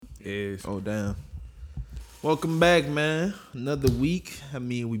Is. Oh, damn. Welcome back, man. Another week. I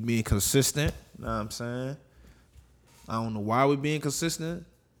mean, we being consistent. Know what I'm saying? I don't know why we being consistent.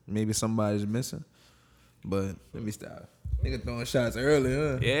 Maybe somebody's missing. But let me stop. Nigga throwing shots early,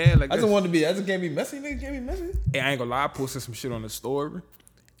 huh? Yeah, like I just want to be. I just can't be messy. Nigga can't be messy. I ain't gonna lie, I posted some shit on the story.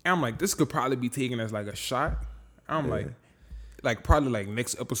 And I'm like, this could probably be taken as like a shot. I'm like probably like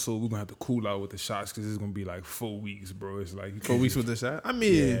next episode we're gonna have to cool out with the shots because it's gonna be like 4 weeks, bro. It's like 4 weeks with the shot. I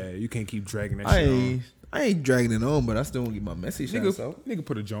mean, yeah, you can't keep dragging that shit on. I ain't dragging it on, but I still want to get my messy shots out. Nigga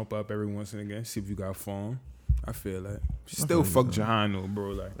put a jump up every once and again, see if you got form. I feel that. Still fuck Jahan though,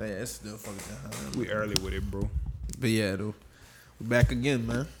 bro. Like, Yeah, it's still fucking Jahan. we early with it, bro. But yeah, though, we back again,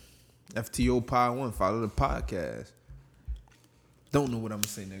 man. FTO Pod 1, follow the podcast. Don't know what I'm gonna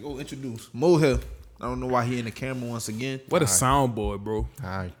say, nigga. Go introduce Mo here. I don't know why he in the camera once again. What a soundboard, bro.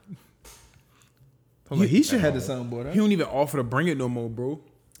 Hi. He should have the soundboard. Huh? He don't even offer to bring it no more, bro.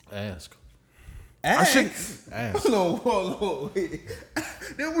 Ask. Ask. Ask. Hold on. Wait.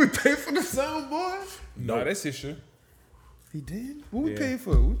 Didn't we pay for the soundboard? No, that's his shit. He did. What we Yeah. paid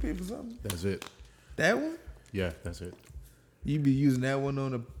for? We paid for something. That's it. That one? Yeah, that's it. You be using that one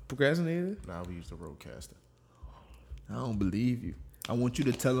on the procrastinator? Now we use the Roadcaster. I don't believe you. I want you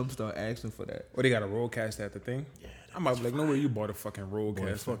to tell him start asking for that. Or they got a rollcast at the thing? Yeah. I'm about to be like, no way you bought a fucking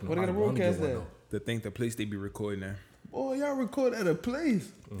rollcast. What they got a roadcast at? The thing, the place they be recording at. Boy, y'all record at a place.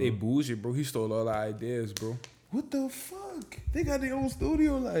 They bougie, bro. He stole all the ideas, bro. What the fuck? They got their own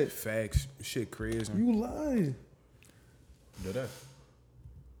studio. Like, Facts. Shit crazy. you lying. Do that.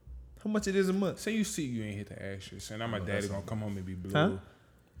 How much it is a month? Say you see you ain't hit the actress, and now my daddy gonna come home and be blue. Huh?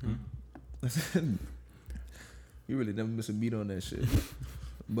 You really never miss a beat on that shit.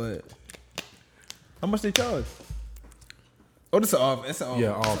 But how much they charge? Oh, this is off. It's off.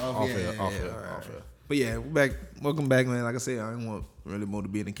 Yeah, It's off Yeah, air, yeah, off yeah, air, alright. off air. But yeah, we're back. Welcome back, man. Like I said, I didn't want really more to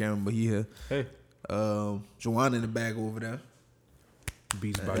be in the camera, but he here. Hey. Joanna in the bag over there.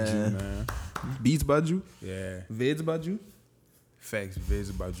 Beats by you, man. Beats about you. Yeah. Vids about you. Facts, vids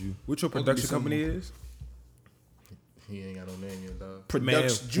about you. What your Supposed to be production something. company is? He ain't got no name yet, dog.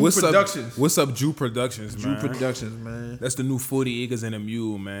 Production. Jew what's Productions. Up, what's up, Jew Productions, Jew man? Productions, man. That's the new 40 acres and a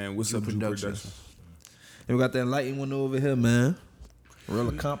mule, man. What's Jew up, Jew Productions. Productions? And we got that lighting one over here, man. Real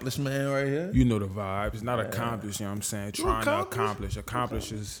accomplished man right here. You know the vibes. Not accomplished, you know what I'm saying? Trying to accomplish.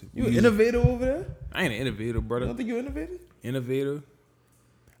 Accomplishes. You an innovator over there? I ain't an innovator, You brother. don't think you an innovator? Innovator?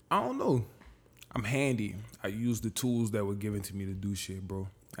 I don't know. I'm handy. I use the tools that were given to me to do shit, bro.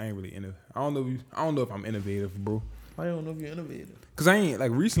 I ain't really innovative. I don't know if I'm innovative, bro. I don't know if you're innovative. Cause I ain't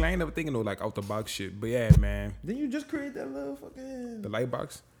like recently. I ain't never thinking of like out the box shit. But yeah, man, Didn't you just create that little fucking? the light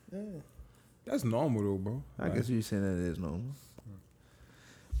box. Yeah. That's normal though, bro. I Like, guess you saying that is normal.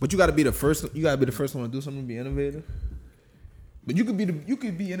 But you gotta be the first. You gotta be the first one to do something to be innovative. But you could be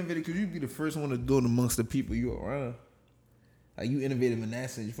innovative because you be the first one to do it amongst the people you around. Like you innovative in that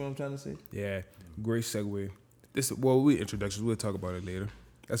sense. You feel what I'm trying to say? yeah, great segue. We introductions. We'll talk about it later.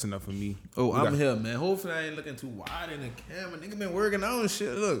 That's enough for me. Oh, We I'm got- here, man. Hopefully I ain't looking too wide in the camera. Nigga been working out and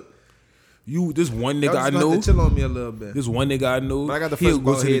shit. Look, This one nigga y'all I just gonna know. have to chill on me a little bit. This one nigga I know. But I got the He'll first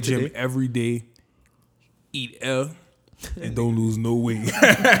go ball to the head gym today. every day, eat L, and don't lose no weight.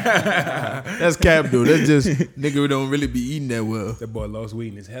 That's cap, dude. That's just nigga who don't really be eating that well. That boy lost weight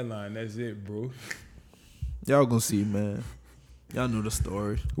in his headline. That's it, bro. Y'all gonna see, man. Y'all know the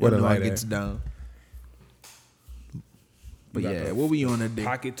story. What Y'all a know how light it gets at. down. But You got yeah, the what we on that day?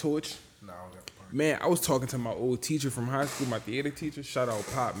 Pocket torch. No, I don't got the part. Man, I was talking to my old teacher from high school, my theater teacher. Shout out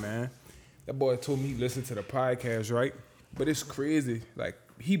Pop, man. That boy told me he listened to the podcast, right? But it's crazy. Like,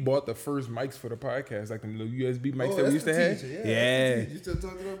 he bought the first mics for the podcast, like the little USB mics that we used to have. Yeah. You still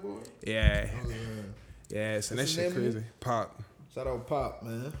talking to that boy? Yeah. Oh, yeah. Yeah, so that What's his shit name again? crazy. Pop. Shout out Pop,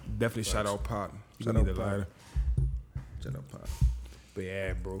 man. Definitely shout out Pop. You Shout need out a Pop. lighter. Shout out Pop. But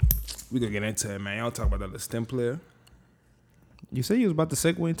yeah, bro. We gonna get into it, man. Y'all talk about that little STEM player. You say you was about to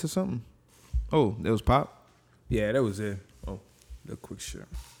segue into something. Oh, that was Pop? Yeah, that was it. Oh. The quick shit.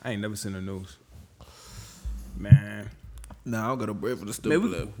 I ain't never seen the news. Man. Nah, I don't got a break for the Man,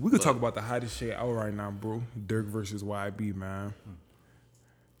 stupid. we could talk about the hottest shit out right now, bro. Dirk versus YB, man.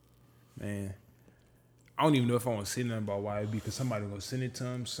 Man. I don't even know if I want to say nothing about YB because somebody gonna send it to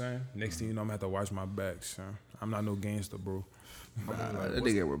him, son. Next thing you know, I'm gonna have to watch my back, son. I'm not no gangster, bro. That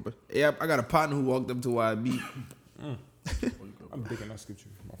nigga work, bro. Yeah, I got a partner who walked up to YB. I'm thinking I skipped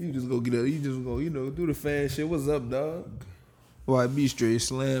you. You just go get up. You just go, do the fan shit. What's up, dog? YB straight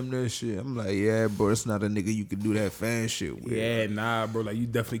slam that shit. I'm like, yeah, bro, it's not a nigga you can do that fan shit with. Yeah, nah, bro. Like you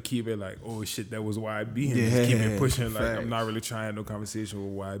definitely keep it like, oh shit, that was YB, and Yeah, just keep it pushing. Like facts. I'm not really trying to have no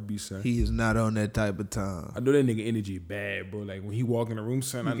conversation with YB, son. He is not on that type of time. I know that nigga energy bad, bro. Like when he walk in the room,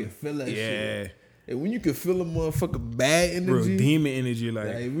 son, You I can feel that yeah, shit. And when you can feel a motherfucker bad bro, energy, demon energy, like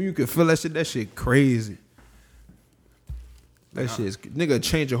when you can feel that shit crazy. That shit's nigga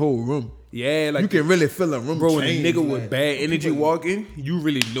change a whole room. yeah, like You can really feel a room bro, when a change, nigga with like, bad energy people- walk in, you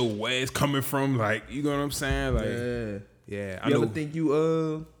really know where it's coming from. Like you know what I'm saying? Like Yeah. I You know. ever think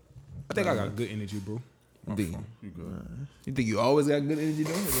you I think I got good energy, bro. think, You good? you think you always got good energy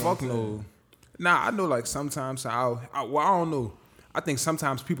though? Fuck no. Nah, I know like sometimes I don't know. I think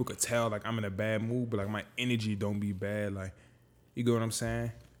sometimes people could tell like I'm in a bad mood, but like my energy don't be bad. Like you get what I'm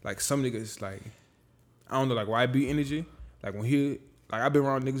saying? Like some niggas like I don't know like YB energy. Like when he like I've been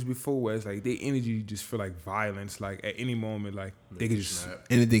around niggas before where it's like their energy just feel like violence. Like at any moment like they could just Snap.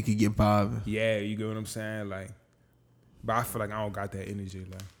 Anything could get popping. yeah, you get what I'm saying? Like but I feel like I don't got that energy.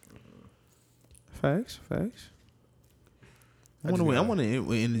 Like Facts. I just wonder when gotta-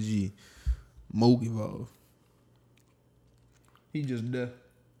 with energy Moog evolve. He just there.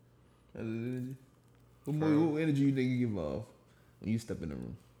 That's his energy. What energy you think you evolve when you step in the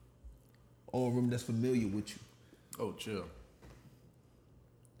room? Or a room that's familiar with you. Oh, chill.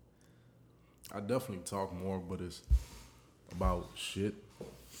 I definitely talk more, but it's about shit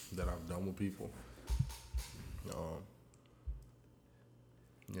that I've done with people.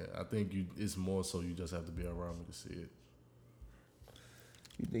 Yeah, I think it's more so you just have to be around me to see it.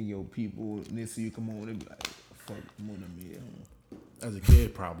 You think your people, they see you come on, they be like, fuck, come on to me. As a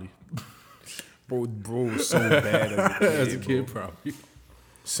kid, probably. bro was so bad as a kid. As a kid, bro. probably.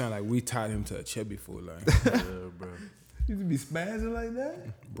 Sound like we tied him to a chair before, like Yeah, bro. You to be spazzing like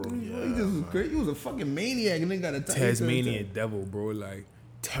that? bro. You just was crazy. You was a fucking maniac and then got a Tasmanian devil, bro. Like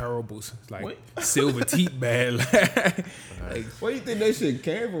terrible, like What? silver teeth bad. Like Where you think that shit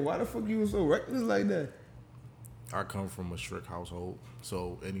came from? Why the fuck you was so reckless like that? I come from a strict household,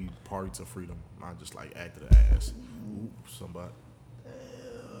 so any party to freedom, I just like acted an ass. Ooh, somebody.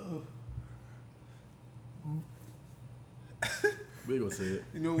 We gonna say it.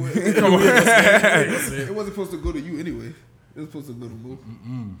 You know what? It wasn't supposed to go to you anyway. It was supposed to go to Moo.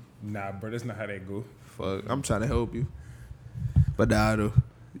 nah, bro. That's not how that go. Fuck, I'm trying to help you. But nah, though.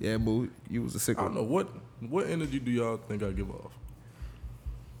 Yeah, Moo, you was a sick I don't one. know what energy do y'all think I give off?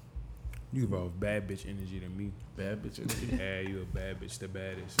 You evolve bad bitch energy to me. Bad bitch energy. Yeah, you a bad bitch, the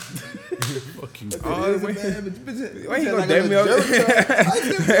baddest. Fuck you. Oh, wait. bitch. Why you gonna damn me up?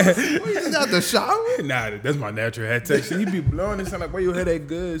 What, you just out the shower? Nah, that's my natural head texture. He be blowing and sound like, why your hair that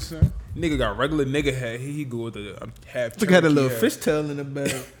good, son? Nigga got regular nigga hair. He go with the half. Look at a Cherokee little hair. fishtail in the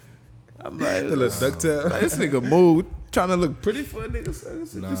bag. I'm like, The little ducktail. like, this nigga Moo trying to look pretty for a nigga. So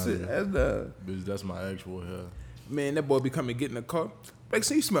this Nah, this shit, yeah. that's the. Bitch, that's my actual hair. Man, that boy be coming get in the car. Like,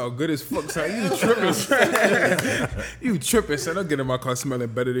 so you smell good as fuck, son. You tripping, son. You tripping, son. Don't get in my car smelling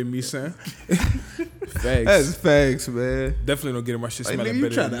better than me, son. Facts. That's facts, man. Definitely don't get in my shit Like, smelling nigga, you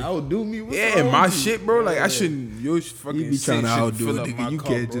better trying than to me. outdo me? What's Yeah, wrong my with you? shit, bro. Like, I Yeah. shouldn't. Your fucking You be shit tryna shouldn't outdo fill a up nigga. my You car,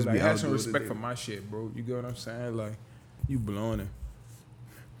 can't bro. just Like, be have some outdoing a respect nigga. for my shit, bro. You get what I'm saying? Like, you blowing it.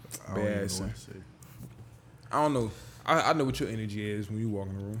 I don't even know Bad, what son. to say. I don't know. I know what your energy is when you walk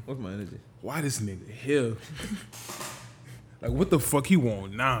in the room. What's my energy? Why this nigga here? Like, what the fuck he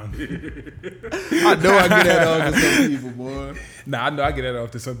want now? I know I get that off to some people, boy. Nah, I know I get that off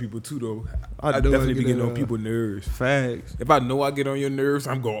to some people too, though. I I know I definitely get be getting that on off. people's nerves. Facts. If I know I get on your nerves,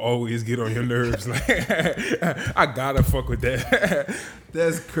 I'm gonna always get on your nerves. Like, I gotta fuck with that.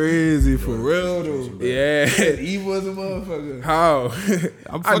 That's crazy for real though. Yeah. Evil as a motherfucker. How?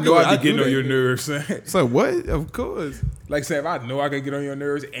 I'm I fucking know with- I I be do getting on that. your nerves, son. So what? Of course. Like, say, if I know I can get on your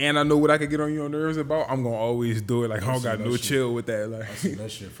nerves and I know what I can get on your nerves about, I'm gonna always do it. Like, I don't got no chill with that. Like, I seen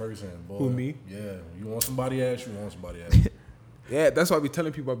that shit firsthand, boy. Who, me? Yeah. You want somebody ass, you want somebody ass. yeah, that's why I be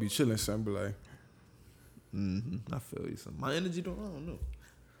telling people I be chilling, son. But like, I feel you. Son. My energy don't. I don't know.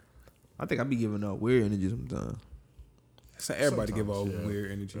 I think I be giving out weird energy sometimes. so everybody give Sometimes, off yeah.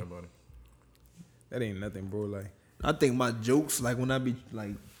 weird energy. Everybody. That ain't nothing, bro. Like, I think my jokes, like when I be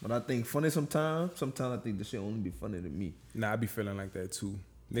like when I think funny sometimes I think the shit only be funny to me. nah, I be feeling like that too.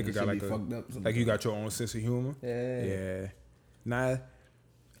 Nigga That got shit like be a, fucked up like you sometimes. got your own sense of humor. Yeah. Yeah. Nah,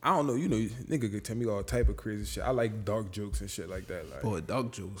 I don't know. You know, nigga could tell me all type of crazy shit. I like dark jokes and shit like that. Like, Boy,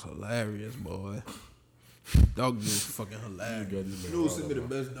 dog jokes hilarious, boy. Dog jokes fucking hilarious. You got this You man know, all send me the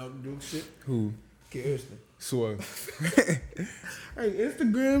over. best dog joke shit. who? Kirsten. Swear. Hey,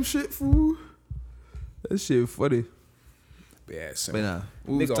 Instagram shit, fool. That shit funny. Yeah, son. But nah,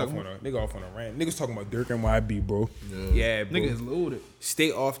 we was Nigga off on a rant. Niggas talking about Dirk and YB, bro. Yeah, bro. niggas loaded.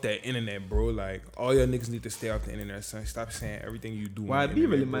 Stay off that internet, bro. Like, all y'all niggas need to stay off the internet, son. Stop saying everything you do. YB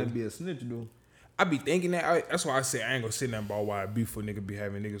really might be a snitch, though. I be thinking that. That's why I say I ain't gonna say nothing about YB for nigga be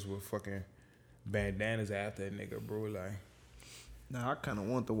having niggas with fucking bandanas after that nigga, bro. Like, Nah, I kind of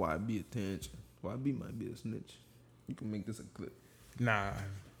want the YB attention. YB might be a snitch. You can make this a clip. nah,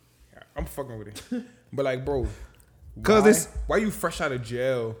 I'm fucking with it. But like, bro, why you fresh out of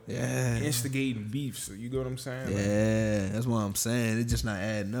jail? Yeah. Instigating beefs. You get what I'm saying? Like, Yeah, that's what I'm saying. It's just not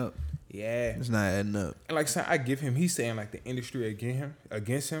adding up. yeah. It's not adding up. And like, son, I give him. He's saying like the industry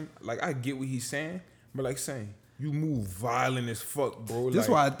against him. Like, I get what he's saying, but like saying you move violent as fuck, bro. That's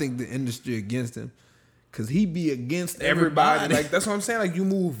like, why I think the industry against him. Cause he be against everybody. everybody. Like, that's what I'm saying. Like, you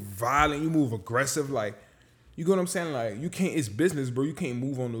move violent, you move aggressive. Like, you get what I'm saying? Like, you can't. It's business, bro. You can't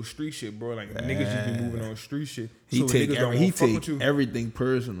move on no street shit, bro. Like, niggas just be moving on street shit. He so take niggas don't wanna fuck with you. everything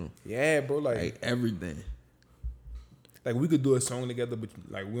personal. Yeah, bro. Like everything. Like, we could do a song together, but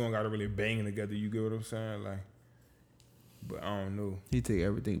like we don't gotta really bang together. You get what I'm saying? Like, but I don't know. He take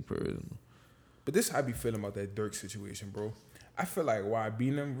everything personal. But this how I be feeling about that Dirk situation, bro. I feel like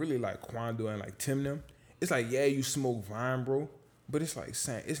YB them really like Quando and like Tim them. It's like, yeah, you smoke Vine, bro, but it's like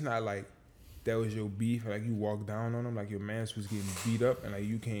saying it's not like that was your beef. Like, you walked down on him, like your man's was getting beat up, and like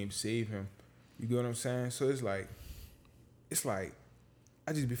you came save him. You get what I'm saying? So it's like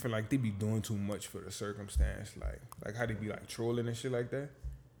I just be feeling like they be doing too much for the circumstance. Like how they be like trolling and shit like that.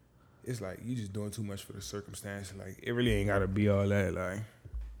 It's like you just doing too much for the circumstance. Like, it really ain't gotta be all that. Like,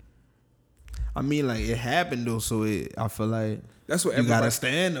 I mean, like, it happened though, so I feel like that's what you everybody gotta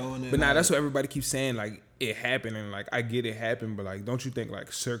stand on it. But nah, like, that's what everybody keeps saying. Like, it happened, and like I get it happened, but like, don't you think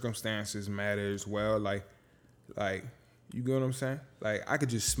like circumstances matter as well? Like you get what I'm saying? Like, I could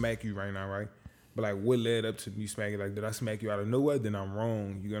just smack you right now, right? But like, what led up to me smacking? Like, did I smack you out of nowhere? Then I'm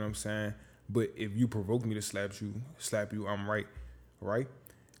wrong. You get what I'm saying? But if you provoke me to slap you, I'm right, right?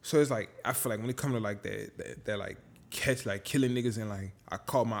 So it's like, I feel like when it comes to like that like catch, like killing niggas, and like I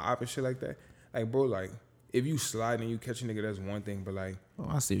caught my op and shit like that. Like, bro, like, if you slide and you catch a nigga, that's one thing. But like, oh,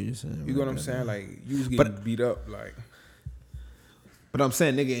 I see what you're saying. you know what I'm saying? Like, you was getting beat up, like. But I'm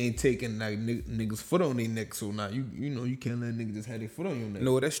saying nigga ain't taking like niggas foot on their neck, so now you know you can't let niggas just have their foot on your neck.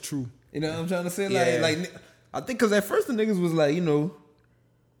 No, that's true. You know what I'm trying to say? Yeah. Like I think because at first the niggas was like, you know,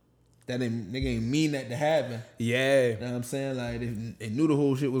 nigga ain't mean that to happen. Yeah. You know what I'm saying? Like they knew the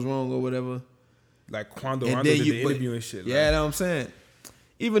whole shit was wrong or whatever. Like Rondo did the interview and shit. Yeah, like. you know what I'm saying?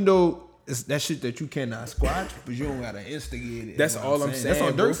 Even though it's that shit that you cannot squash, but you don't gotta instigate it. That's you know all what I'm saying. That's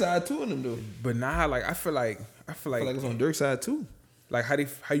on bro. Dirk's side too, in them though. But nah, like I feel like I feel like it's on Dirk's side too. like how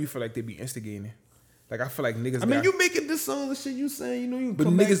you feel like they be instigating it? Like, I feel like niggas. I mean, you making this song and shit you saying, you know, you. But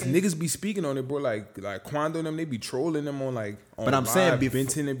come niggas be speaking on it, bro. Like Quando and them, they be trolling them on like. On But I'm live. saying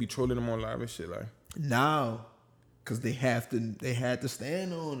Benton and be trolling them on live and shit like. now, cause they had to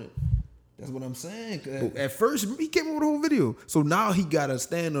stand on it. That's what I'm saying. At first, he came up with a whole video, so now he gotta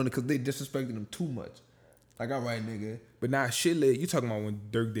stand on it because they disrespecting him too much. Like, all right, nigga. But nah, shit lit. You talking about when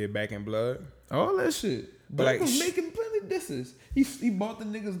Dirk did Back in Blood? All that shit. But Dirk like, was making plenty disses. He bought the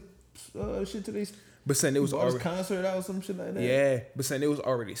niggas shit to these. But saying it was already already concert out or some shit like that. yeah. But saying they was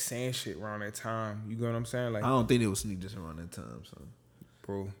already saying shit around that time. You get what I'm saying? Like, I don't think they was sneak this around that time, so.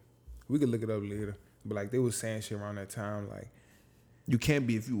 bro, we could look it up later. But like, they was saying shit around that time. Like, You can't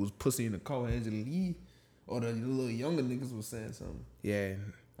be if you was pussy in the car with Angela Lee or the little younger niggas was saying something. yeah.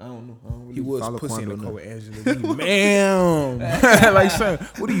 I don't know. I don't really He was follow pussy in the Quando car now. with Angela Lee. Ma'am. Like, son,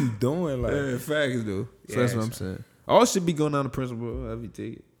 what are you doing? Like, Yeah, facts though. So Yeah, that's what I'm son. saying. All shit be going down the principle. However you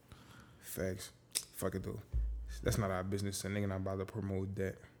take it. facts. Fuck it though. That's not our business. So nigga not about to promote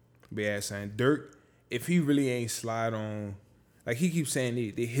that. But yeah, saying Dirk, if he really ain't slide on, like he keeps saying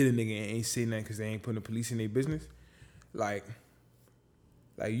they hit a nigga and ain't say nothing because they ain't putting the police in their business. Like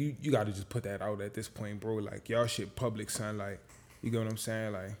you got to just put that out at this point, bro. Like, y'all shit public, son. Like, you get what I'm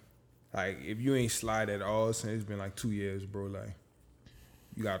saying? Like if you ain't slide at all since it's been like 2 years, bro. Like,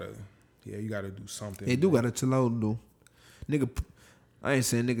 you gotta do something. They do gotta chill out though. Nigga, I ain't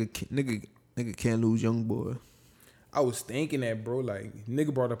saying nigga can't lose young boy. I was thinking that, bro. Like,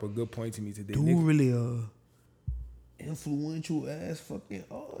 nigga brought up a good point to me today. Dude Nigga, really influential ass fucking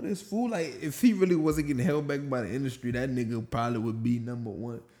all this fool. Like, if he really wasn't getting held back by the industry, that nigga probably would be number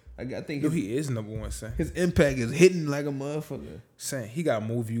one. Like, I think no, he is number one, son. his impact is hitting like a motherfucker. Son, he got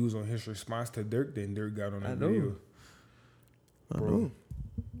more views on his response to Dirk than Dirk got on that I know. video. I Bro, know.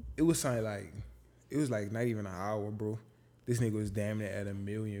 it was something like, it was like not even an hour, bro. This nigga was damn near at 1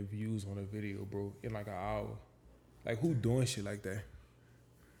 million views on a video, bro, in like an hour. Like, who doing shit like that?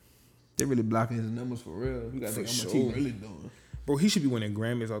 They really blocking his numbers for real. You gotta For think how much sure. he really doing. Bro, he should be winning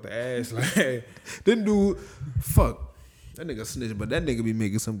Grammys out the ass. Like, Then dude, fuck. That nigga snitch, but that nigga be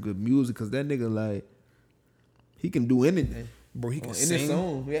making some good music because that nigga, like, he can do anything. bro, he can In sing, his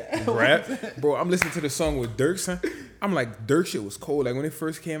song. Yeah. rap. Bro, I'm listening to the song with Dirk, son. I'm like, Dirk shit was cold. Like, when it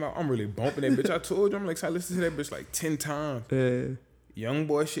first came out, I'm really bumping that bitch. I told you, I'm like, so I listened to that bitch like 10 times. Young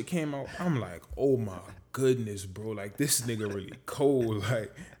Boy shit came out. I'm like, oh my goodness, bro. Like, this nigga really cold.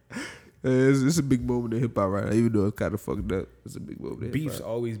 Like, It's a big moment in hip hop right now, even though it's kind of fucked up. It's a big moment in beefs hip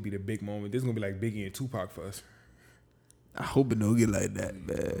hop. always be the big moment. This is gonna be like Biggie and Tupac for us. I hope it don't get like that,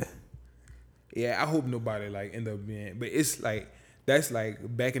 man. Yeah, I hope nobody like end up being, but it's like that's like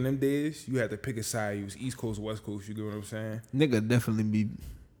back in them days, you had to pick a side. You was East Coast, West Coast. You get what I'm saying? Nigga definitely be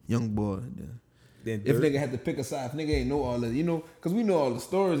young boy. Yeah. Then If Dirk, nigga had to pick a side, if nigga ain't know all that, you know, because we know all the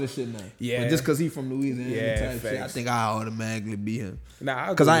stories and shit now. Yeah. But just because he from Louisiana Yeah, type shit, I facts. think I automatically be him.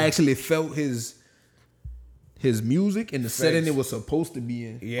 nah, Because I actually felt his music in the setting Facts. it was supposed to be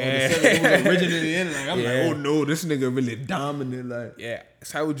in. Yeah. Or the setting it was originally in. Like, I'm Yeah. like, oh no, this nigga really dominant. Like, yeah.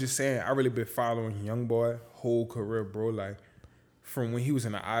 So I was just saying, I really been following Young Boy whole career, bro. Like from when he was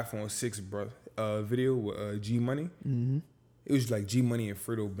in the iPhone 6, bro, video with G Money. Mm-hmm. It was like G Money and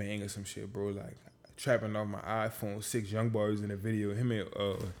Fredo Bang or some shit, bro. Like trapping off my iPhone 6. Young Boy was in the video. Him and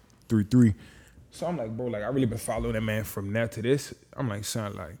 3-3. So I'm like, bro, like I really been following that man from now to this. I'm like,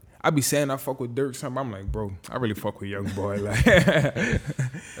 son, like I be saying I fuck with Dirk, son, but I'm like, bro, I really fuck with Young Boy. Like,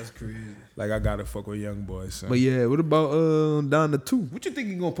 that's crazy. like I gotta fuck with Young Boy, son. But yeah, what about Down to 2? What you think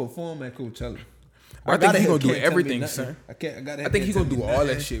he gonna perform at Coachella? I think he gonna do Can't tell me everything, nothing. son. I I think he gonna do all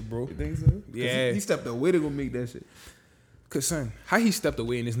that shit, bro. You think so? 'Cause Yeah. He stepped away to go make that shit. Cause son, how he stepped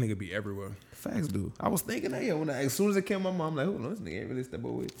away and this nigga be everywhere. Facts, dude. I was thinking that, yeah, as soon as it came, my mom, I'm like, hold on, this nigga ain't really step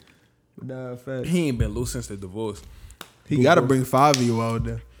away. But nah, facts. He ain't been loose since the divorce. He gotta bring 5 of you out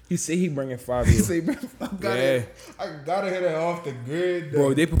there. He said he bringing 5 He years. say, man, I gotta hit it off the grid, though.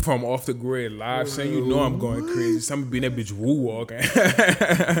 Bro, they perform off the grid live, saying you know I'm going crazy. Some be in that bitch woo walking.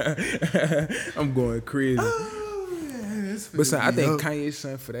 I'm going crazy. But son, I think Kanye's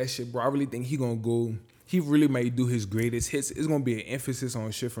son for that shit, bro. I really think he gonna go. He really might do his greatest hits. It's gonna be an emphasis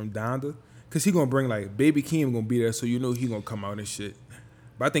on shit from Donda, cause he gonna bring like Baby Keem gonna be there, so you know he gonna come out and shit.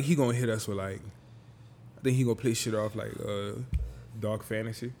 But I think he gonna hit us with like, I think he gonna play shit off like Dark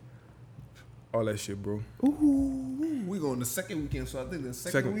Fantasy, all that shit, bro. Ooh, we going the second weekend, so I think the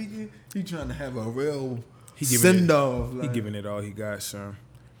second weekend, he trying to have a real He giving send off. He giving it all he got, son.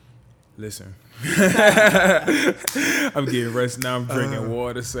 Listen, I'm getting rest now. I'm drinking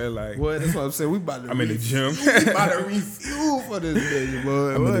water, so like, What? That's what I'm saying. We about to. I'm in the gym. We about to refuel for this bitch,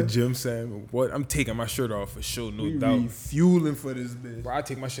 boy. I'm in the gym saying, what? I'm taking my shirt off for sure, no We doubt. refueling for this bitch. Bro, I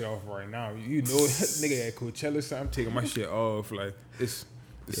take my shit off right now. You know, nigga at Coachella, so I'm taking my shit off. Like, it's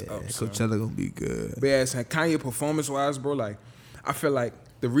up, son. Coachella gonna be good. But yeah, son, Kanye performance wise, bro, like, I feel like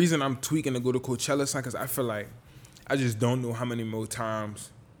the reason I'm tweaking to go to Coachella, son, because I feel like I just don't know how many more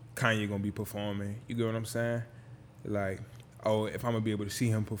times Kanye gonna be performing. You get what I'm saying? Like, oh, if I'm gonna be able to see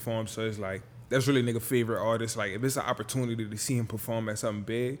him perform, so it's like that's really nigga favorite artist. Like, if it's an opportunity to see him perform at something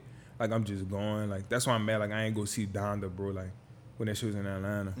big, like I'm just going. Like, that's why I'm mad. Like, I ain't go see Donda, bro. Like, when that shit was in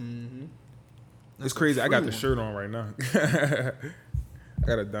Atlanta. Mm-hmm. It's crazy. I got the shirt on right now. I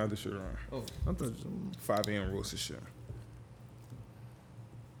got a Donda shirt on. Oh, I thought 5 a.m. roasted shit.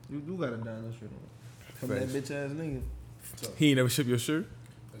 you do got a down that shit on. From that bitch ass nigga. He ain't never shipped your shirt?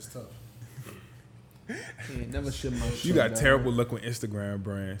 That's tough. He ain't never shit my shit. You got down. terrible luck with Instagram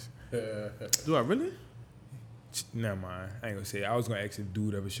brands. Do I really? Never mind. I ain't gonna say it. I was gonna ask if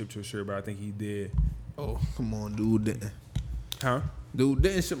dude ever shipped your shirt, but I think he did. Oh, come on, dude. Didn't. Huh? Dude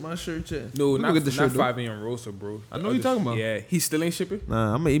didn't ship my shirt yet. No, Let me not, get the not shirt, 5 a.m. roaster, bro. I know what you talking about. Yeah, he still ain't shipping?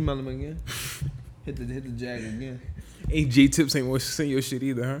 Nah, I'm gonna email him again. hit the jag again. Ain't J-Tips ain't want to send your shit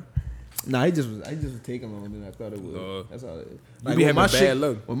either, huh? Nah, I just was taking long than I thought it would. That's all it is. You be having my bad shit,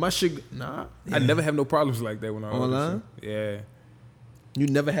 luck. When my shit, nah. I never have no problems like that when I order Online? shit. Yeah. You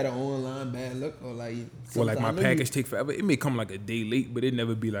never had an online bad look or like. Well, like my I know package take forever. It may come like a day late, but it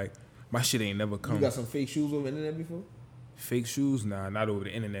never be like, my shit ain't never You come. got some fake shoes over the internet before? Fake shoes? Nah, not over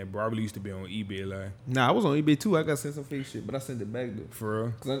the internet, bro. I really used to be on eBay, like, Nah, I was on eBay too. I got sent some fake shit, but I sent it back though. for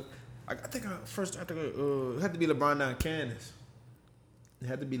real. Cause I think it had to be LeBron 9 Candace. It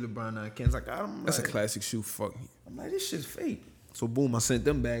had to be LeBron 9 Candace. Like, I'm That's like, a classic shoe. Fuck. I'm like, this shit's fake. So boom, I sent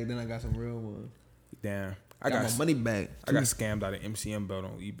them back. Then I got some real ones. Damn. I got my money back. I got scammed out of MCM belt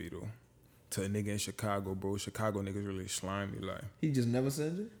on eBay though. To a nigga in Chicago, bro. Chicago niggas really slimy. Like, He just never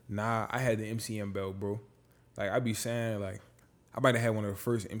sent it. nah, I had the MCM belt, bro. Like, I be saying, like, I might have had one of the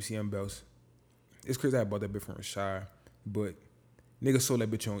first MCM belts. It's crazy I bought that bit from Rashad, but Nigga sold that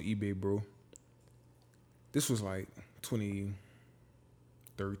bitch on eBay, bro. This was like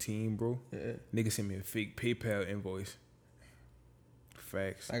 2013, bro. Yeah. Nigga sent me a fake PayPal invoice.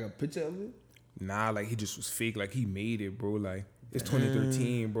 Facts. Like a picture of it? Nah, like he just was fake. Like he made it, bro. Like it's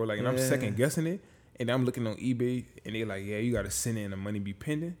 2013, bro. Like, and I'm Yeah. second guessing it. And I'm looking on eBay and they like, yeah, you gotta send it and the money be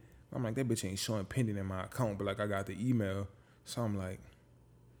pending. I'm like, that bitch ain't showing pending in my account, but like I got the email. So I'm like,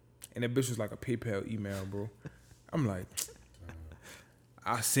 and that bitch was like a PayPal email, bro. I'm like,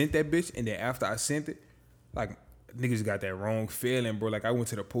 I sent that bitch, and then after I sent it, like niggas got that wrong feeling, bro. Like I went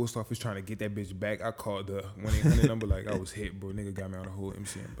to the post office trying to get that bitch back. I called the 1-800 number, like I was hit, bro. Nigga got me on the whole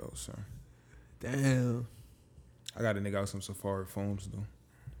MCN belt, son. Damn. I got a nigga out some Safari phones though.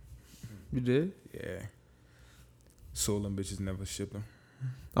 You did? Yeah. Sold them bitches, never shipped them.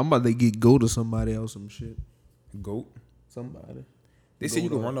 I'm about to get go to somebody else some shit. Goat. Somebody. They said you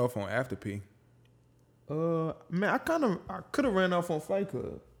Goat could on. run off on Afterpay. Man, I could have ran off on Flight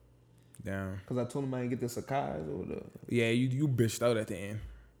Club Damn. because I told him I didn't get the Sakai's or the. Yeah, you bitched out at the end.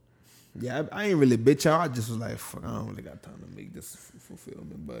 Yeah, I ain't really bitch out. I just was like, fuck, I don't really got time to make this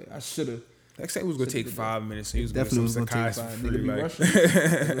fulfillment, but I should have. Like say it was gonna take 5 minutes. So he was gonna Definitely was some gonna take Sakai's 5. for free. Nigga be Like, rushing.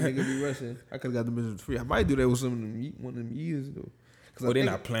 Nigga be rushing. I could have got the business free. I might do that with some of them, one of them years though. well, they're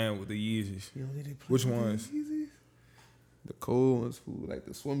not playing with the Yeezys. You know, they play Which with the ones? Yeezys? The cold ones, fool, like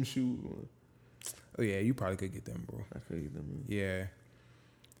the swimsuit one. Oh yeah, you probably could get them, bro. I could get them. Yeah.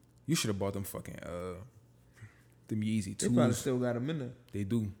 You should have bought them fucking them Yeezy They probably 2s. still got them in there. They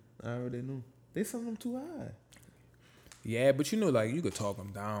do. I already knew. They selling them too high. Yeah, but you know, like you could talk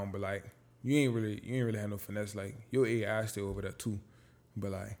them down, but like you ain't really have no finesse. Like your AI still over there too,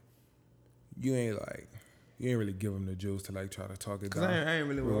 but like you ain't really give them the juice to like try to talk it Cause down. I ain't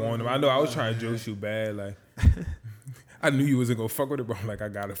really warn them. I know I was trying to juice you bad. Like I knew you wasn't gonna fuck with it, but I'm like I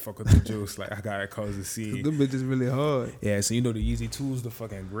gotta fuck with the juice. Like I gotta cause a scene. Them bitches really hard. Yeah, so you know the Yeezy 2s, the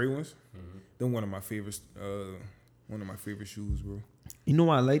fucking gray ones. Them one of my favorite shoes, bro. You know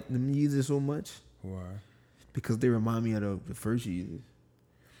why I like them Yeezys so much? Why? Because they remind me of the first Yeezys.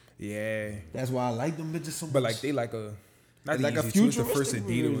 Yeah, That's why I like them bitches so much. but like they like a not Like the a Yeezy 2s, the first futuristic Adidas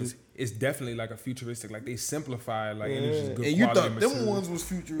version. ones. It's definitely like a futuristic. Like they simplified, like and it's just good and you quality thought them material. ones was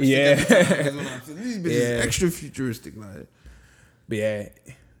futuristic. Yeah. At the time. That's what I'm saying. These bitches Yeah. extra futuristic, like. But yeah,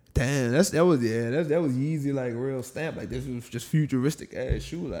 Damn, that was Yeezy like real stamp. Like this was just futuristic ass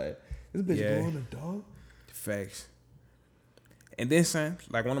shoe. Like this bitch Yeah. going to dog. facts. And then, son,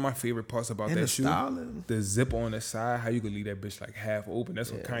 like one of my favorite parts about And that the shoe, styling. the zip on the side, how you could leave that bitch like half open.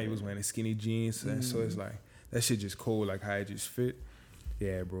 That's what Yeah. Kanye was wearing, the skinny jeans. Son. So it's like that shit just cool, like how it just fit.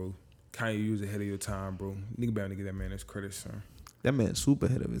 Yeah, bro. Kanye, you was ahead of your time, bro. Nigga better to get that man his credit, son. That man super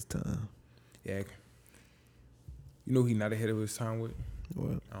ahead of his time. Yeah. You know who he not ahead of his time with?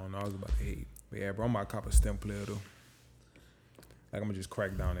 What? I don't know. I was about to hate. But yeah, bro, I'm about to cop a STEM player, though. Like, I'm going to just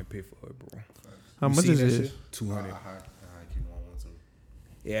crack down and pay for it, bro. How You much seen is that this? shit? 200. I keep on one too.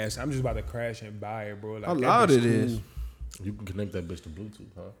 Yeah, so I'm just about to crash and buy it, bro. Like, How that loud bitch it is? You can connect that bitch to Bluetooth,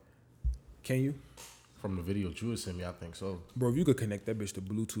 huh? Can you? From the video you sent me, I think so. Bro, if you could connect that bitch to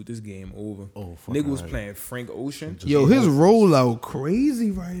Bluetooth, this game over. Oh, fuck. Nigga was playing Frank Ocean. Yo, his rollout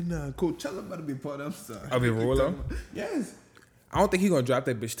crazy right now. Coachella about to be part of. I'm sorry. Of his rollout? Yes. I don't think he gonna drop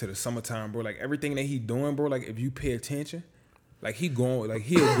that bitch to the summertime, bro. Like, everything that he doing, bro, like, if you pay attention, like, he'll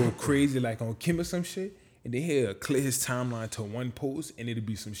go crazy, like, on Kim or some shit, and then he'll clear his timeline to one post, and it'll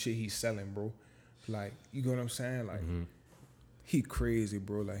be some shit he's selling, bro. Like, you know what I'm saying? Like, he crazy,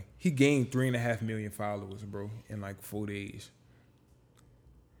 bro. Like, he gained 3.5 million followers, bro, in, like, 4 days.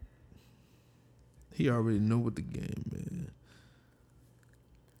 He already know what the game, man.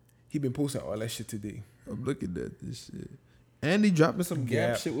 He been posting all that shit today. I'm looking at this shit. And he dropping some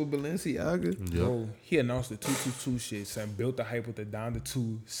Gap Gap. shit with Balenciaga. Bro, he announced the 222 shit, son. Built the hype with the down to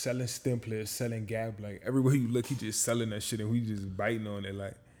 2, selling stem players, selling Gap. Like, everywhere you look, he just selling that shit, and we just biting on it.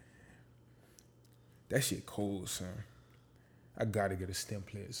 Like, that shit cold, son. I gotta get a stem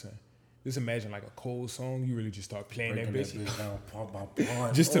player, son. Just imagine like a cold song, you really just start playing that bitch. down part by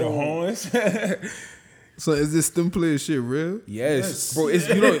part. Just to the horns. So is this stem player shit real? Yes. Bro, it's,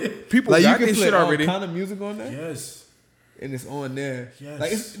 you know, people Like you got can this play shit all already. kind of music on there, Yes. and it's on there. Yes.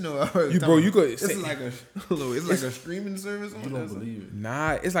 Like it's I heard You- bro, you could It's say- like a it's like a streaming service on You there. don't believe it.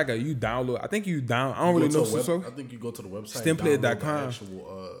 Nah, it's like you download. I think you I don't really know. So I think you go to the website. Stemplayer.com. download the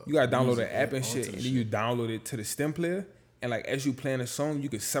actual, you gotta download music the app and onto shit, the and then you download it to the stem player, And like as you playing a song, you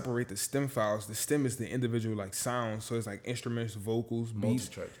could separate the stem files. The stem is the individual like sounds, so it's like instruments, vocals, beats.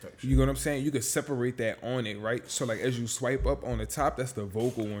 Multi-track type shit. You know what I'm saying? You could separate that on it, right? So like as you swipe up on the top, that's the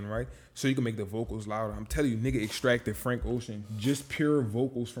vocal one, right? So you can make the vocals louder. I'm telling you, nigga extracted Frank Ocean, just pure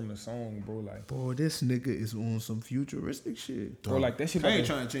vocals from the song, bro. Like, Boy, this nigga is on some futuristic shit. bro, like that shit. I ain't Like,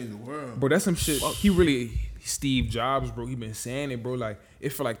 trying to change the world. bro, that's some shit. He really Steve Jobs, bro. He been saying it, bro. Like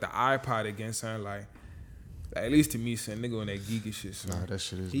it feel like the iPod again, son. Like at least to me, son, nigga on that geeky shit, son. Nah, that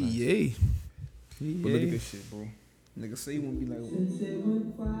shit is He nice. yay. But look at this shit, bro. Nigga say he won't be like,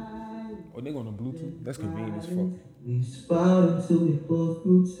 Oh, nigga on the Bluetooth? That's convenient as fuck. We sparred until we both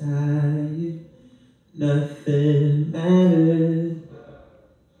grew tired. Nothing mattered.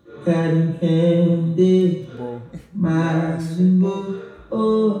 Cotton candy, Bro. Malibu.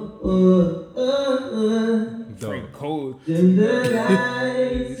 Frank Code. Then the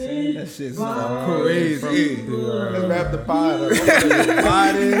lights that shit's crazy. Let's wrap the pod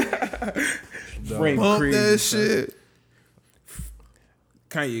up. Frank Pump crazy, that son. shit.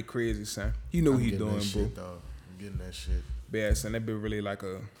 Kanye crazy, son. You know what he doing, that bro. shit, dog. I'm getting that shit. But yeah, son, that been really like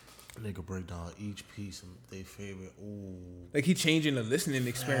a... Nigga break down each piece of their favorite. Ooh. Like he changing the listening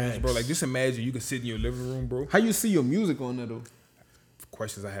experience, bro. Like just imagine you can sit in your living room, bro. How you see your music on there though?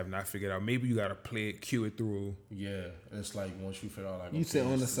 Questions I have not figured out. Maybe you gotta play it, cue it through. Yeah, it's like once you figure out like You sit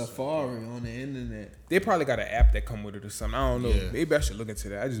on the Safari on the internet. They probably got an app that come with it or something. I don't know. Yeah. Maybe I should look into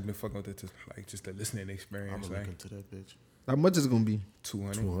that. I just been fucking with it to, like just the listening I'm experience. gonna Like look into that bitch. How much is it gonna be?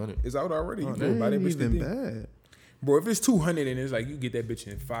 200. 200. It's out already. You Oh, can that go buy that ain't bitch even today. bad. Bro, if it's 200 and it's like you get that bitch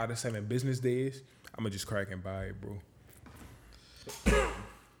in 5 to 7 business days, I'm gonna just crack and buy it, bro.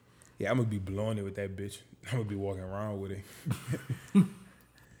 Yeah, I'm gonna be blowing it with that bitch. I'm gonna be walking around with it.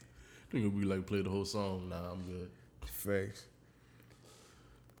 Nigga be like play the whole song. Nah, I'm good. Facts.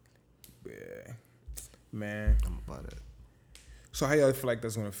 Yeah. Man. I'm about that. So how y'all feel like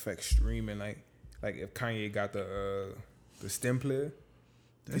that's gonna affect streaming? Like if Kanye got the stem player?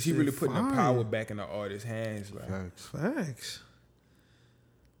 Is he shit really putting the fire. power back in the artist's hands? Like, Facts. Facts.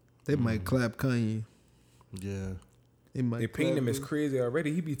 They might clap Kanye. Yeah. They might. they paint him clap as crazy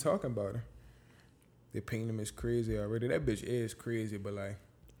already. He be talking about it. They paint him as crazy already. That bitch is crazy, but like,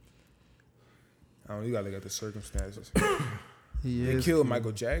 I don't know, you gotta look at the circumstances. He They is killed cool.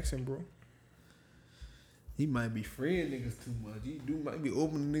 Michael Jackson, bro. He might be freeing niggas too much. He might be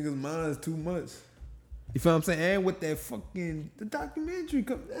opening niggas' minds too much. You feel what I'm saying? And with that the documentary,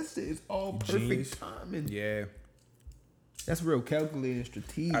 that shit is all perfect Genius. timing. Yeah, That's real calculated and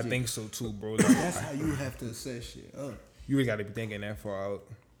strategic. I think so too, bro. Like, that's how you have to set shit up. you really gotta be thinking that far out.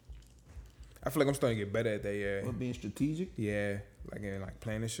 I feel like I'm starting to get better at that. Yeah, What, being strategic? yeah, like in like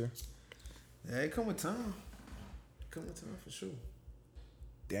planning shit. Yeah, it come with time. Come with time for sure.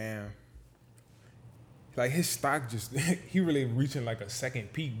 Damn. Like his stock just he really reaching like a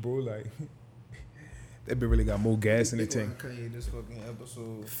second peak, bro. Like that bit really got more gas in the tank. Kanye this fucking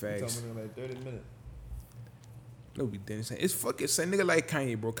episode. Facts. Talking like 30 minutes. No, we didn't say it's fucking say nigga like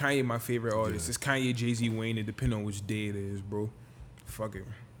Kanye, bro. Kanye my favorite artist. It's Kanye, Jay-Z, Wayne, and depending on which day it is, bro. Fuck it.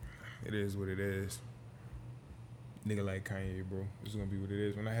 It is what it is. Nigga like Kanye, bro. This is gonna be what it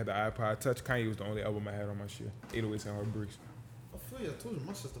is. When I had the iPod Touch, Kanye was the only album I had on my shit. 808s and Heartbreaks. I feel you. I told you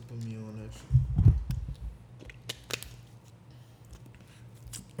my sister put me on that shit.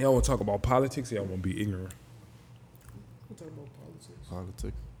 Y'all want to talk about politics? Y'all want to be ignorant? We'll talk about politics.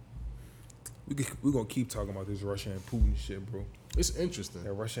 Politics. We gonna keep talking about this Russia and Putin shit, bro. It's interesting.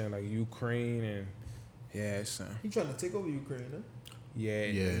 That Russia and like Ukraine and yeah, son. He trying to take over Ukraine, huh? Yeah,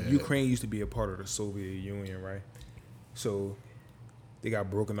 Yeah. Ukraine used to be a part of the Soviet Union, right? So they got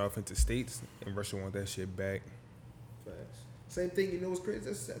broken off into states, and Russia want that shit back. Facts. Same thing, you know what's crazy?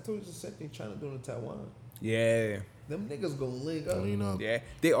 I told you the same thing China doing in Taiwan. Yeah, Them niggas gonna link up. Lean up. yeah.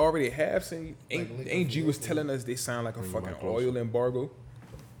 They already have some. Ain't Like, ain't G was telling us they sound like a Bring it fucking back closer. oil embargo?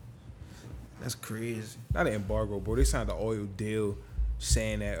 That's crazy. Not an embargo, bro. They signed an oil deal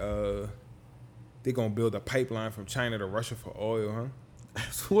saying that they gonna build a pipeline from China to Russia for oil, huh?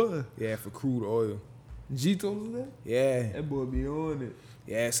 That's what? Yeah, for crude oil. G told us that? Yeah, That boy be on it.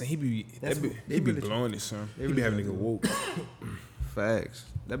 yeah. So he be That's that be, what- they he be really- blowing it, son. they He be really having nigga gotta woke. Facts.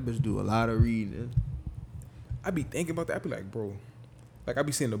 That bitch do a lot of reading. I be thinking about that. I be like, bro, like I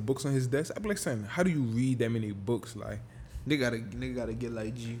be seeing the books on his desk. I be like, son, how do you read that many books? Like, Nigga gotta get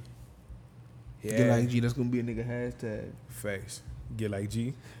like G. yeah, Get like G, that's gonna be a nigga hashtag. facts. Get like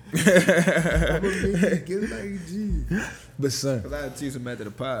G. Get like G. But son, Cause I had to teach him after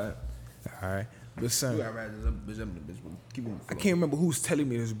the pod. all right. But You son, gotta write this up, bitch. I'm the bitch. Keep on. I can't remember who was telling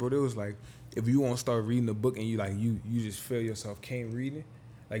me this, bro. It was like, if you want to start reading the book and you just feel yourself can't read it,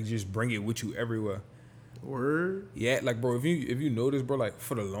 like just bring it with you everywhere. Word. Yeah, like bro, if you notice, bro, like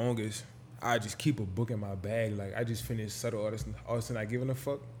for the longest, I just keep a book in my bag. Like I just finished Subtle Artist Not Giving a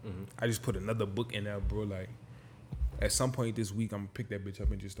Fuck. I just put another book in there, bro. Like at some point this week, I'm gonna pick that bitch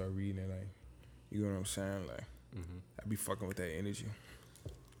up and just start reading it. Like, you know what I'm saying? Like, I be fucking with that energy.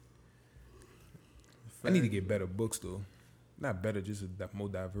 I need to get better books though. Not better, just more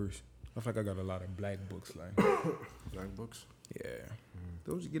diverse. I feel like I got a lot of black books. Like, Black books. yeah,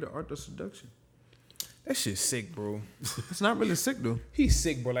 Those you get an art of seduction. that shit's sick, bro. It's not really sick though. He's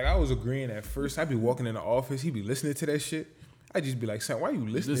sick, bro. Like I was agreeing at first. I'd be walking in the office. He'd be listening to that shit. I'd just be like, son, why you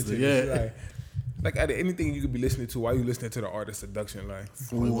listening to this? Like out of anything you could be listening to, why you listening to the art of seduction? Like,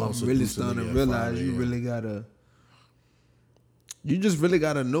 Ooh, I'm really starting to realize you really gotta. You just really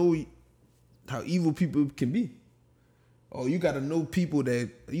gotta know how evil people can be. Or you gotta know people that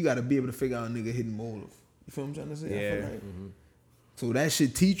you gotta be able to figure out a nigga hidden motive. You feel what I'm trying to say? Yeah. I feel like. So that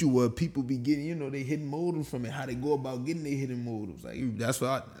should teach you what people be getting, you know, they hidden motives from it, how they go about getting their hidden motives. Like that's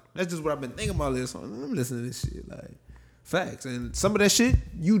just what I've been thinking about this. I'm listening to this shit, like facts. And some of that shit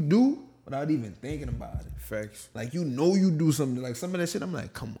you do without even thinking about it. facts. Like you know you do something. Like some of that shit, I'm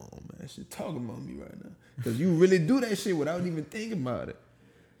like, come on, man, that shit talking about me right now. Cause you really do that shit without even thinking about it.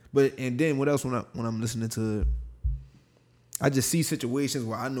 But and then what else when I'm listening to it, I just see situations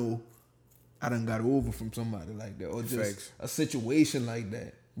where I know I done got over from somebody like that, or just Facts. a situation like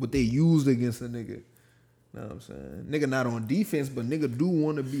that, but they used against a nigga. You know what I'm saying? Nigga not on defense, but nigga do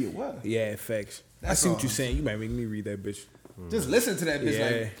want to be aware. Yeah, facts. I That's see all what you're I'm saying. You might make me read that bitch. Just listen to that bitch.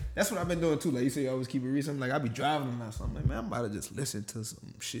 Yeah. Like that's what I've been doing too. Like you say, you always keep it real. I'm like I be driving them out. So I'm like, man, I'm about to just listen to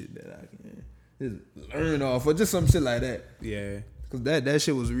some shit that I can just learn off, or just some shit like that. Yeah. Cause that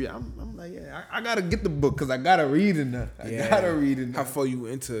shit was real. I'm like, yeah, I gotta get the book because I gotta read it now. I gotta read it now. How far you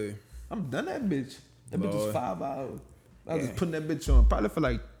into? I'm done that bitch. That bitch was Lord. 5 hours. I was Yeah. just putting that bitch on. Probably for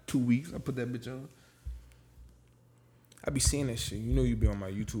like 2 weeks. I put that bitch on. I be seeing that shit. You know you be on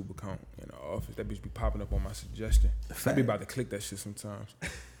my YouTube account in the office. That bitch be popping up on my suggestion. I be about to click that shit sometimes.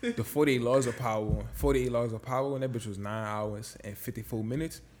 The 48 Laws of Power. 48 Laws of Power. And that bitch was 9 hours and 54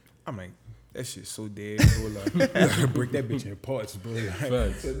 minutes. I'm like, that shit's so dead, bro. Like, you gotta break that bitch in parts, bro. Like,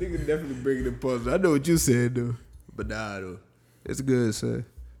 Facts. So nigga definitely bringing the pause. I know what you said though. But nah though. It's good, sir.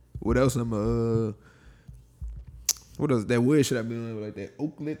 What else I'm what else? That weird shit I been doing like that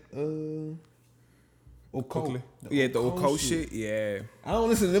Oakland Occult. yeah, the occult shit. Yeah. I don't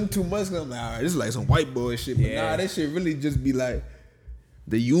listen to them too much because I'm like, all right, this is like some white boy shit. But Yeah. nah, that shit really just be like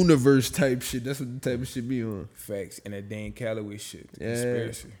the universe type shit. That's what the type of shit be on. Facts. And that Dan Calloway shit. The Yeah.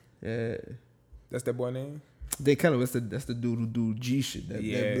 conspiracy. Yeah. That's that boy name? They kind of that's the dude who do G shit. That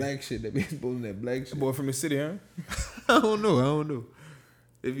Yeah. black shit. That be exposing that black shit. That boy from the city, huh? I don't know.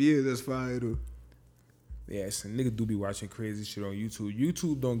 If he is, that's fine though. Yeah, so nigga do be watching crazy shit on YouTube.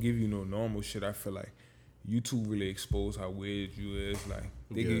 YouTube don't give you no normal shit. I feel like YouTube really expose how weird you is. Like,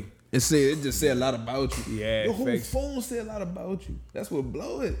 they Yeah. It just say a lot about you. Yeah, Your whole facts. phone say a lot about you. That's what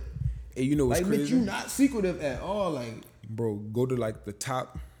blow it. and you know what's Like, bitch, crazy? you not secretive at all. Like, Bro, go to like the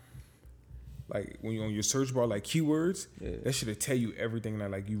top, like when you're on your search bar, like keywords, Yeah. that should tell you everything that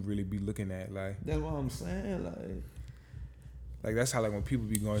like you really be looking at. that's what I'm saying. Like that's how like when people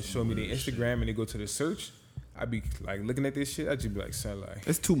be going to show me their Instagram and they go to the search, I be like looking at this shit, I just be like, son, like,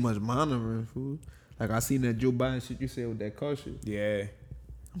 It's too much monitoring, fool. Like, I seen that Joe Biden shit you said with that car shit. yeah.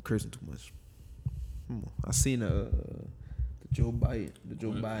 I'm cursing too much. Come on. I seen the Joe Biden. The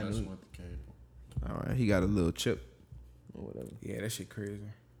Joe Biden. Messing with the cable. All right, he got a little chip or whatever. Yeah, that shit crazy.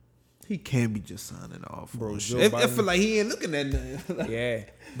 He can't be just signing off, Bro, bro. Joe I Biden- feel like he ain't looking at nothing. Like, Yeah,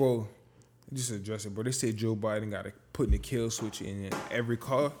 bro. Just address it, bro. They say Joe Biden got to put in the kill switch in every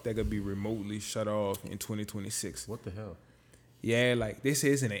car that could be remotely shut off in 2026. What the hell? Yeah, like they say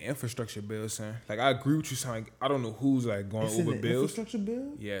it's in an infrastructure bill, son. Like I agree with you, son. Like, I don't know who's like going it's in over the bills. infrastructure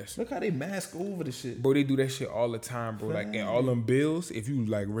bill. Yes, Look how they mask over the shit. bro. They do that shit all the time, bro. Like in all them bills, if you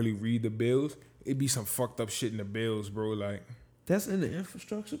like really read the bills, it be some fucked up shit in the bills, bro. Like, That's in the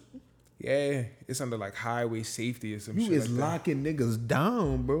infrastructure. yeah, it's under like highway safety or some You shit is like that. locking niggas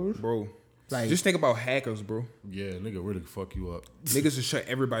down, bro. Bro. Like- Just think about hackers, bro. Yeah, nigga really fuck you up. Niggas will shut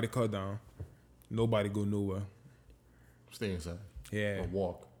everybody car down. Nobody go nowhere. Stay inside. Yeah, Or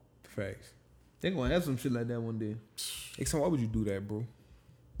walk. facts. They gonna have some shit like that one day. Like, so why would you do that, bro?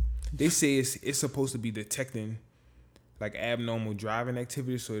 They say it's supposed to be detecting like abnormal driving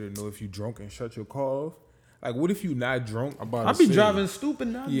activity, so it'll know if you drunk and shut your car off. Like, what if you not drunk? I'm about I to be say, driving stupid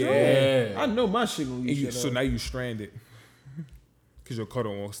now. Yeah. Yeah, I know my shit gonna And get you, shut so off. now you stranded because your car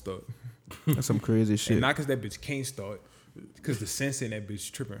don't want to start, That's some crazy shit. and not because that bitch can't start, because the sensor in that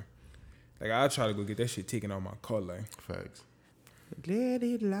bitch tripping. Like I try to go get that shit taken out my car, like. Facts. Let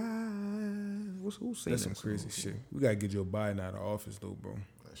it lie. Who's saying That's some that crazy song? shit. We gotta get Joe Biden out of office though, bro.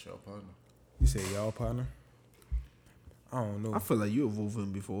 That's your partner. You say y'all partner? I don't know. I feel like you have voted for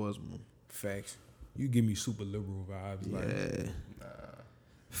him before us, man. Facts. You give me super liberal vibes. Like, Yeah.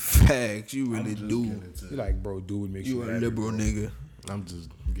 Facts, you I'm really just do. getting into you like, bro, do what makes you You a happy, liberal bro. nigga. I'm just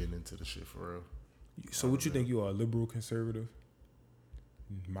getting into the shit for real. So what you think you are, a liberal, conservative,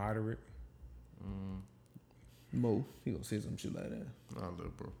 moderate? Mo, he gonna say some shit like that. Not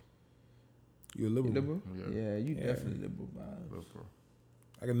liberal. You a liberal? Liberal? Yeah. Yeah, you Yeah. definitely liberal vibes. Liberal.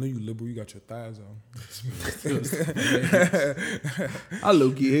 I can know you liberal. You got your thighs on. I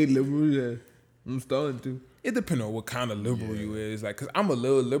low key hate liberals. Yeah, I'm starting to. It depends on what kind of liberal you is. Like, cause I'm a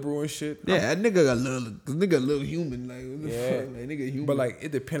little liberal and shit. Yeah, that nigga got nigga a little human. Like, what the Yeah. fuck? Like, nigga human. But like,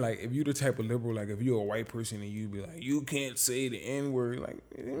 it depends. Like, if you the type of liberal, like if you're a white person and you be like, you can't say the N word, like,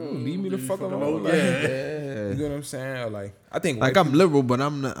 leave me the fuck alone. Like, yeah. you know what I'm saying? Or like, I think Like white I'm liberal, but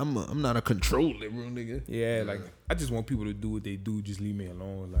I'm not a controlled liberal nigga. yeah, like I just want people to do what they do. Just leave me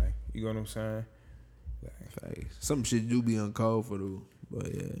alone. Like, you know what I'm saying? Facts. Some shit do be uncalled for though.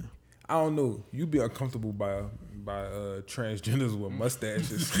 But yeah. I don't know. You be uncomfortable by transgenders with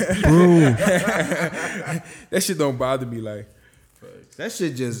mustaches. That shit don't bother me. Like, That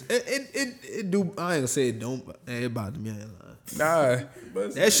shit just it do. I ain't gonna say it don't. But it bother me. I ain't lying. nah.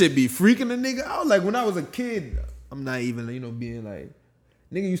 That shit be freaking a nigga out. Like when I was a kid, I'm not even being like.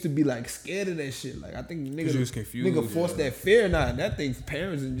 Nigga used to be like scared of that shit. Like I think nigga you was confused, Nigga forced that fear. Nah, that thing's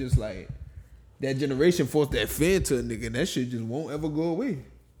parents and just like that generation forced that fear to a nigga. And that shit just won't ever go away.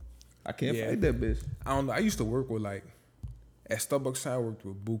 I can't Yeah. fight that bitch. I don't know. I used to work with like at Starbucks. I worked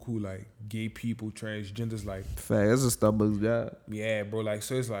with buku like gay people, transgenders. Like, Fact, that's a Starbucks job. yeah, bro. Like,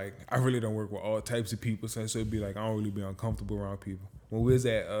 so it's like I really don't work with all types of people. So it'd be like I don't really be uncomfortable around people. When we was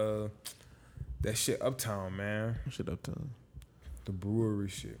at that shit Uptown, man, Shit uptown. the brewery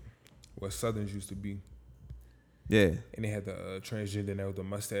shit, where Southerns used to be. Yeah. And they had the transgender now with the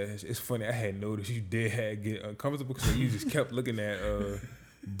mustache. It's funny, I had noticed you did get uncomfortable because you just kept looking at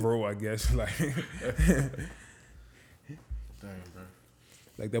bro, I guess. Like, Dang, bro.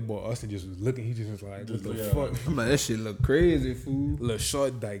 like that boy Austin just was looking. He just was like, what the Yeah. fuck? I'm like, that shit look crazy, fool. Little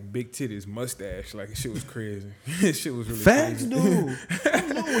short, like big titties, mustache. Like, shit was crazy. Shit was really Facts, crazy. dude. I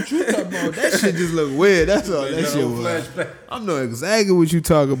know what you talking about. That shit just look weird. That's all that shit was. I know exactly what you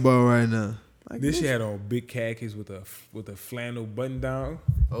talking about right now. Like, This shit had on big khakis with a flannel button down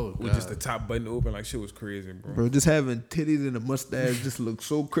Oh, with just the top button open. Like, shit was crazy, bro. bro, just having titties and a mustache just looks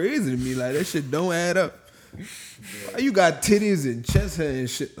so crazy to me. Like that shit don't add up. Why you got titties and chest hair and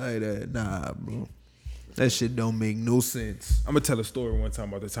shit like that? Nah, bro. That shit don't make no sense. I'm gonna tell a story one time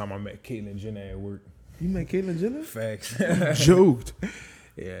about the time I met Caitlyn Jenner at work. You met Caitlyn Jenner? Facts. Joked.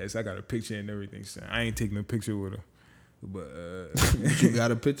 Yeah, so I got a picture and everything. So I ain't taking a picture with her, but You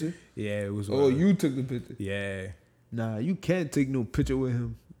got a picture? yeah, it was. Oh, you took the picture. Yeah, Nah, you can't take no picture with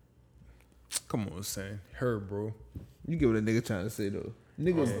him. come on, son. Her, bro. You get what a nigga trying to say though.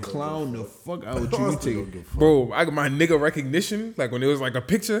 Niggas clown the fuck out with you. You take it. Bro, I got my nigga recognition. Like when it was like a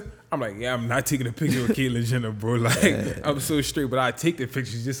picture, I'm like, yeah, I'm not taking a picture with Caitlyn Jenner, bro. Like I'm so straight, but I take the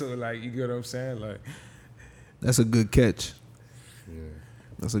pictures just so like you get what I'm saying. Like, That's a good catch. Yeah.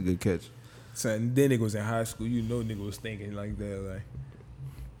 That's a good catch. son, then nigga was in high school. You know, nigga was thinking like that.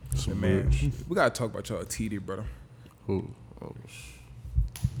 Like, Some man, merch. we gotta talk about y'all TD, brother. Who? Oh,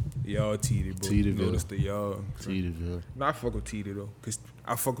 Y'all TD, bro. TD, bro. Notice the y'all. Tittyville. No, I fuck with TD though, cause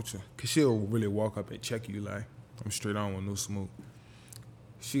I fuck with you, cause she'll really walk up and check you like I'm straight on with no smoke.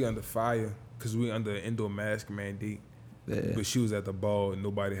 She under fire, cause we under an indoor mask mandate, Yeah. but she was at the ball and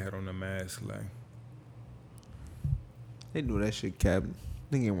nobody had on the mask. Like, They knew that shit cabinet.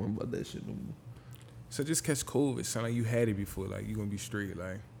 They ain't worried about that shit no more. so just catch COVID. Sound like you had it before. Like you gonna be straight.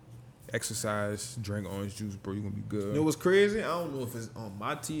 Like, exercise, drink orange juice, bro. You gonna be good. You know what's crazy? I don't know if it's on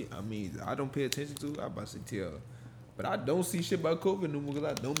my T. I mean, I don't pay attention to it. I about to say TL. But I don't see shit about COVID no more because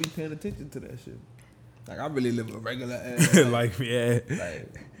I don't be paying attention to that shit. Like, I really live a regular ass life. like, yeah,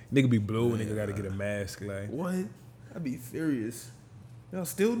 Like, nigga be blue. Nigga gotta get a mask. Like, what? I'd be furious. Y'all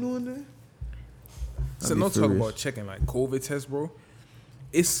still doing that? so be don't talk furious. about checking like COVID tests, bro.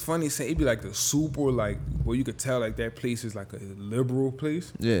 It's funny saying it be like the super like where you could tell like that place is like a liberal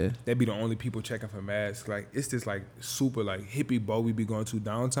place. Yeah. That be the only people checking for masks. Like it's this like super like hippie bar we be going to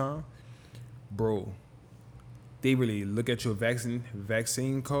downtown, bro. They really look at your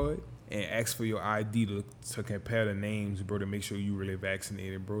vaccine card and ask for your ID to compare the names, bro, to make sure you really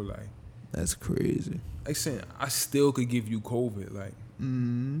vaccinated, bro. Like That's crazy. saying I still could give you COVID. Like,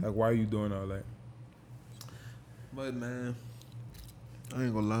 like why are you doing all that? But, man, I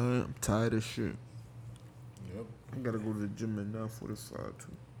ain't gonna lie. I'm tired of shit. Yep. I gotta go to the gym at 9:45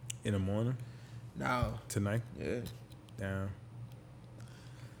 too. In the morning, Now, tonight. yeah. Damn.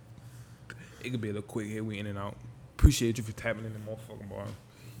 It could be a little quick here. We in and out. Appreciate you for tapping in the motherfucking bar.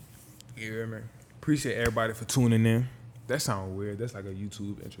 You hear me? Appreciate everybody for tuning in. That sounds weird. That's like a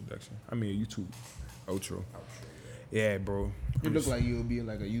YouTube introduction. I mean, a YouTube outro. Yeah, bro. You look like you'll be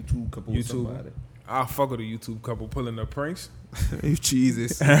like a YouTube couple with YouTube. somebody. I'll fuck with a YouTube couple pulling up pranks. You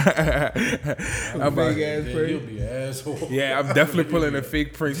Jesus. I'm big ass Yeah, prank. you'll be an asshole. Yeah, I'm definitely pulling a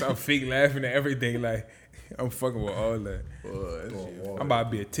fake pranks. I'm fake laughing at everything. Like, I'm fucking with all that. I'm about to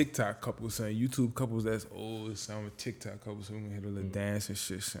be a TikTok couple, son. YouTube couples that's old, son. With TikTok couples, so we gonna hit a little dance and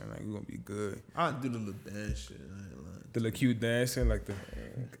shit, son. Like, we gonna be good. I'll do the little dance shit. I ain't lying. The little cute dancing, like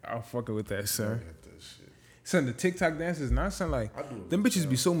I'm fucking with that, I son. got that shit. Son, the TikTok dances not son like I do it them bitches be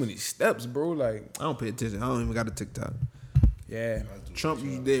myself. so many steps, bro. Like, I don't pay attention. I don't even got a TikTok. yeah, I do Trump, it you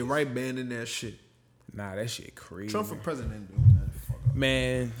myself. did right banning that shit. nah, that shit crazy. Trump for president, dude. Man.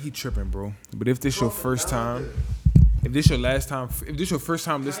 Man, he tripping, bro. But if this your first time, if this your last time, if this your first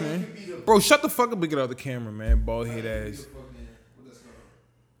time listening, bro, shut the fuck up and get out the camera, man. Bald head ass.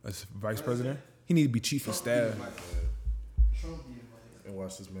 That's vice president. He need to be chief of staff. And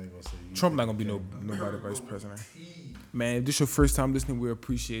watch this man gonna say you Trump not gonna be nobody vice president. Man, if this your first time listening, we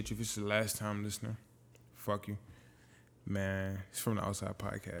appreciate you. If it's your last time listening, fuck you. Man, it's from the Outside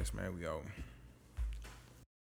Podcast, man. We out.